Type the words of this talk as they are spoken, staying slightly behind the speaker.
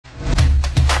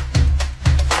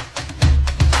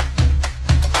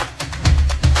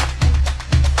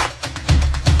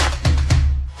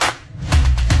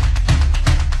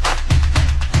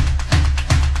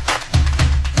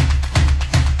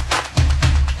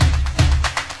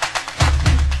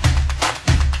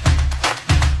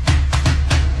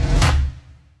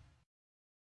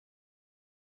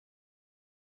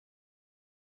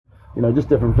You know, just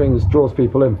different things draws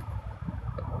people in.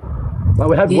 Like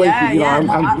we had Wakey, do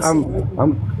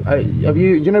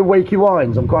you know Wakey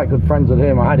Wines? I'm quite good friends with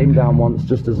him. I had him down once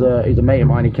just as he's a mate of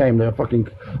mine. He came. They're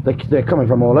coming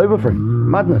from all over for him.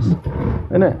 Madness,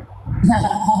 isn't it?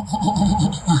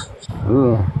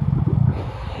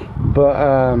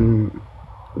 But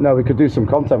no, we could do some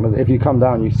content with it. If you come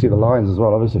down, you can see the lions as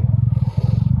well, obviously.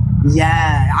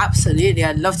 Yeah, absolutely.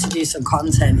 I'd love to do some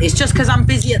content. It's just because I'm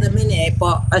busy at the minute,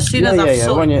 but as soon as I've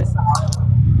sorted this out.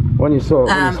 When you sort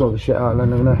the shit out, let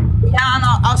me know. Yeah, and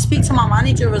I'll speak to my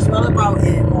manager as well about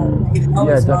it.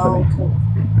 Yeah, definitely.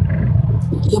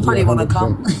 You'll probably want to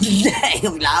come.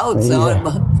 He'll be loud,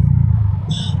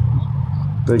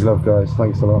 Big love, guys.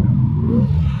 Thanks a lot.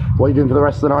 What are you doing for the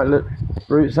rest of the night,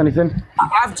 Reece? Anything?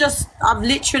 I've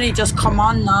literally just come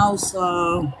on now,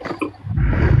 so.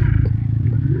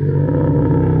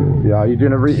 Yeah, are you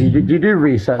doing do you do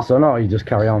resets or not? Or you just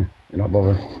carry on? You're not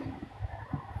bothered?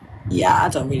 Yeah, I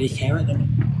don't really care at them.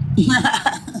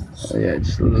 Yeah,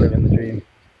 just living the dream.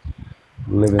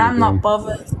 I'm not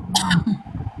bothered.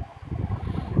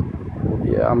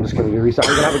 Yeah, I'm just gonna do reset.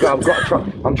 I'm gonna have a go.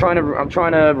 I'm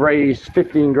trying to raise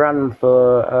 15 grand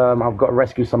for. I've got to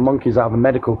rescue some monkeys out of a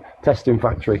medical testing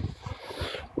factory,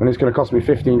 and it's gonna cost me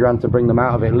 15 grand to bring them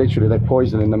out of it. Literally, they're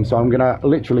poisoning them. So I'm gonna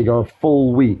literally go a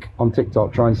full week on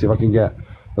TikTok, try and see if I can get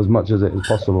as much as it as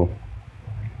possible.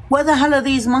 Where the hell are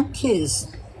these monkeys?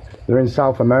 They're in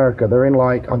South America. They're in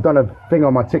I've done a thing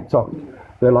on my TikTok.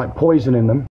 They're like poisoning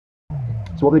them.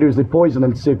 So what they do is they poison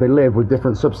them to see if they live with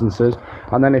different substances,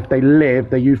 and then if they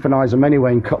live, they euthanize them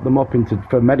anyway and cut them up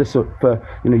for medicine,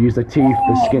 use their teeth,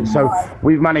 their skin. So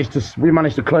we've managed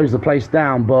to close the place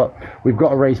down, but we've got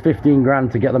to raise 15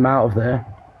 grand to get them out of there.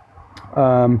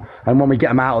 And when we get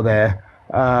them out of there,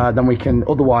 then we can.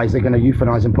 Otherwise, they're going to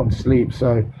euthanize and put them to sleep.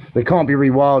 So they can't be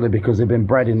rewilded because they've been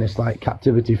bred in this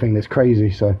captivity thing that's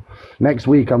crazy. So next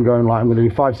week I'm going to do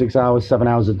 5-6 hours, 7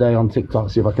 hours a day on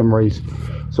TikTok, see if I can raise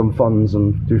some funds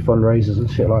and do fundraisers and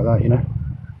shit like that. You know.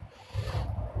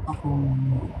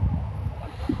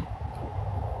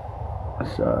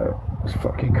 So it's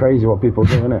fucking crazy what people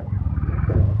do, isn't it?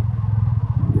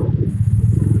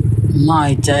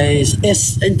 My days.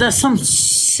 There's some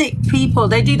sick people.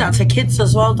 They do that to kids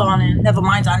as well, darling. Never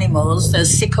mind animals.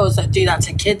 There's sickos that do that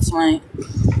to kids, mate.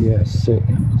 Yeah, sick.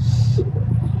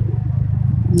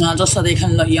 No, just so they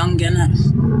can look young, innit?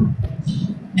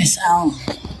 It's out.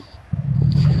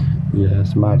 Yeah,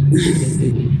 it's mad.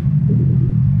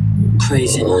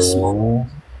 Craziness, man.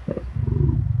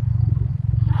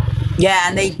 Yeah,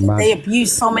 and they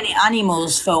abuse so many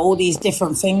animals for all these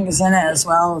different things in it as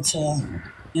well.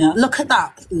 Look at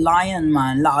that lion,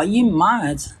 man. Like, are you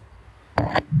mad?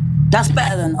 That's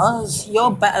better than us.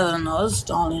 You're better than us,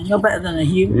 darling. You're better than a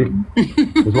human.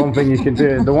 There's one thing you can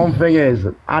do. The one thing is,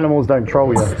 animals don't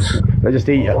troll you. They just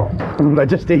eat you. They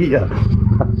just eat you.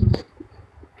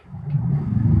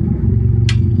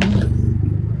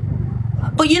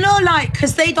 But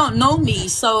because they don't know me,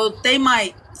 so they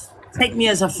might take me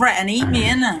as a threat and eat me,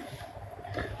 innit?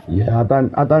 Yeah, I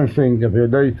don't think if you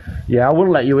do. Yeah, I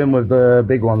wouldn't let you in with the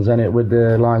big ones in it, with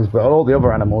the lions, but all the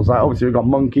other animals, like obviously we've got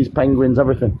monkeys, penguins,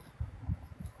 everything.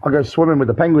 I go swimming with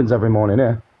the penguins every morning.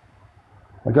 Yeah,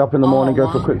 I get up in the morning, go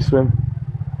for a quick swim.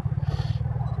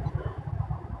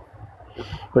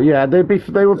 But yeah, they would be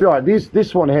alright.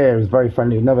 This one here is very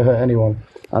friendly. Never hurt anyone,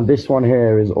 and this one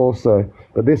here is also.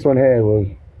 But this one here will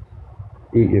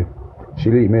eat you.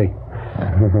 She'll eat me.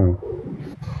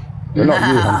 But not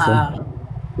you, handsome.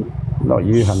 Not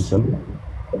you, handsome.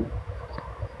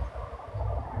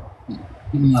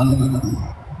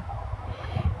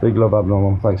 Big love,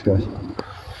 Abnormal. Thanks, guys.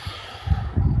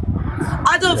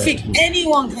 I don't think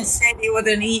anyone can say they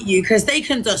wouldn't eat you, because they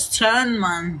can just turn,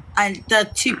 man, and they're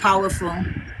too powerful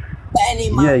for any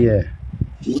man. Yeah.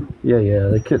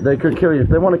 They could kill you if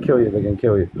they want to kill you. They can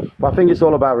kill you. But I think it's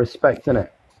all about respect, isn't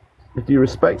it? If you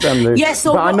respect them,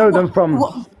 but I know them from.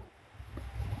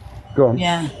 Go on.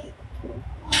 Yeah.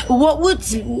 What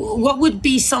would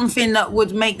be something that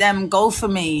would make them go for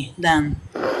me then?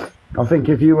 I think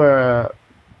if you were,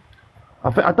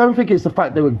 I don't think it's the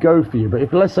fact they would go for you, but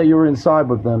if, let's say you were inside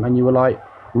with them and you were like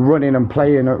running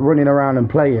around and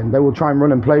playing, they will try and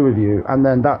run and play with you, and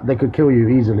then they could kill you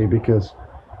easily, because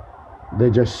they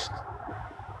just,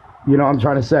 you know what I'm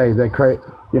trying to say? They create,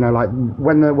 like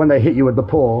when they hit you with the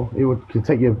paw, it could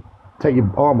take your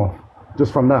arm off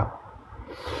just from that.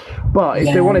 But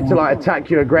if they wanted to attack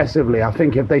you aggressively, I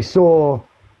think if they saw,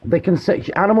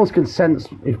 animals can sense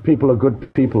if people are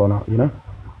good people or not, you know?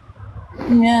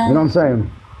 Yeah. You know what I'm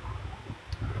saying?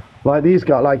 Like these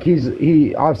guys, like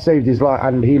I've saved his life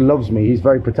and he loves me. He's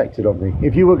very protected of me.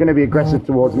 If you were going to be aggressive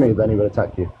towards me, then he would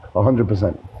attack you,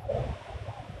 100%.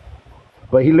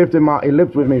 But he lived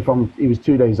with me from he was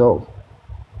 2 days old.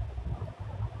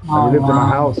 And he lived in my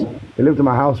house. He lived in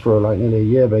my house for like nearly a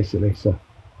year, basically. So,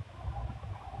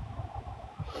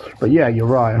 but yeah, you're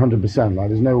right, 100%. Like,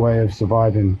 there's no way of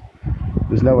surviving.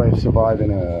 There's no way of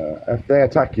surviving. If they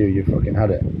attack you, you fucking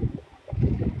had it.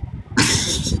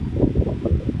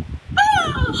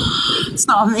 It's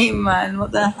not me, man.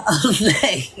 What the hell?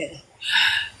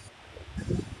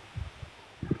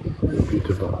 You're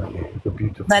beautiful, aren't you? You're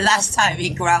beautiful. The last time he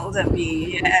growled at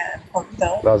me, yeah.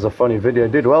 That was a funny video.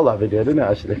 It did well, that video, didn't it,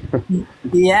 actually?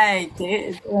 Yeah, it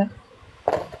did. Yeah.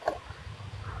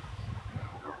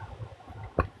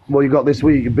 What you got this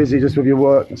week? You're busy just with your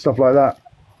work and stuff like that?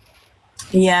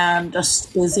 Yeah, I'm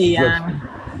just busy.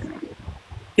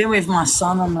 Been with my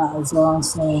son and that as well,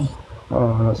 so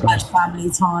that's much nice. family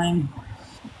time.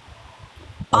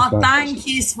 That's nice. Thank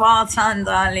you, Spartan,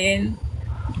 darling.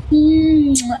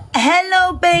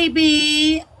 Hello,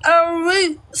 baby.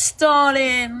 Roots,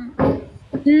 darling.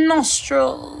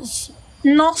 Nostrils.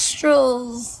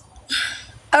 Nostrils.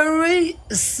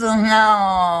 Roots.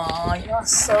 Oh, you're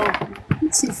so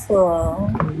beautiful.